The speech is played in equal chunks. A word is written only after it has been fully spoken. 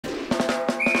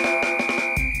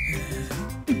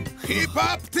Keep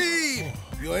up, team!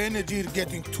 Your energy is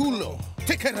getting too low.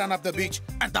 Take a run up the beach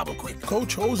and double quick.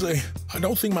 Coach Jose, I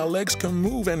don't think my legs can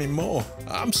move anymore.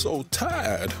 I'm so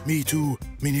tired. Me too.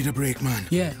 Me need a break, man.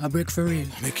 Yeah, a break for real.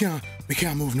 Me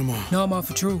can't move no more. No more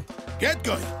for true. Get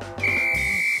going.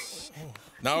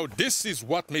 Now this is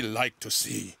what me like to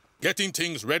see. Getting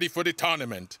things ready for the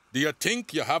tournament. Do you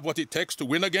think you have what it takes to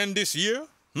win again this year?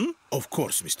 Of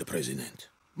course, Mr. President.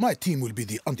 My team will be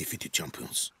the undefeated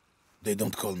champions. They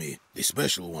don't call me the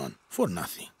special one for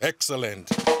nothing. Excellent.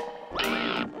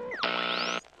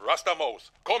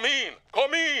 Rastamouse, come in,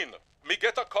 come in. Me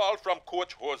get a call from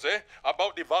Coach Jose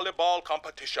about the volleyball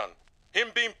competition. Him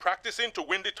been practicing to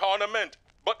win the tournament,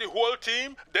 but the whole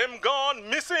team, them gone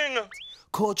missing.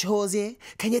 Coach Jose,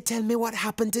 can you tell me what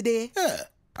happened today? Yeah,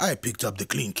 I picked up the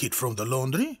clean kit from the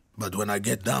laundry, but when I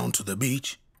get down to the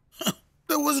beach,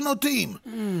 there was no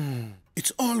team.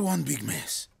 It's all one big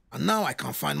mess. And now I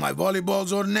can't find my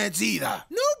volleyballs or nets either.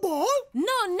 No ball?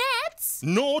 No nets?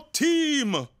 No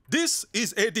team. This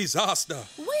is a disaster.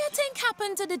 What do you think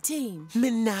happened to the team? Me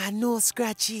nah know,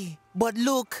 Scratchy. But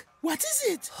look. What is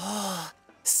it?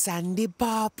 Sandy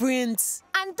paw prints.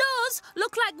 And those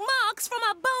look like marks from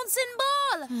a bouncing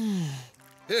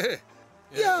ball.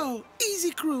 Yo,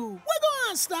 easy crew. Where go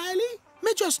on, Styly?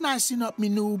 Me just nicing up me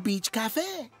new beach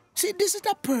cafe. See, this is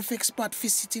the perfect spot for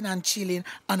sitting and chilling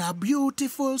on a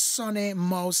beautiful sunny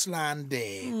Mouseland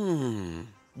day.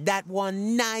 That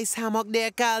one nice hammock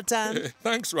there, Carlton.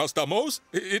 Thanks, Rastamouse.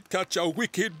 It catch a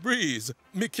wicked breeze.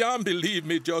 Me can't believe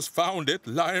me just found it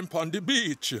lying on the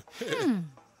beach.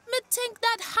 Me think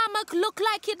that hammock look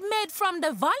like it made from the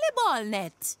volleyball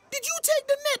net. Did you take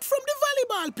the net from the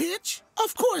volleyball pitch?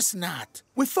 Of course not.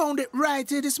 We found it right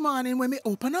here this morning when we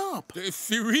open up.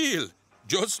 For real.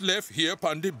 Just left here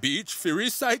on the beach for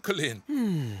recycling.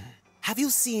 Have you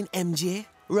seen MJ,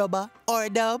 Rubber, or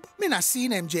Dub? Me not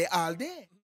seen MJ all day.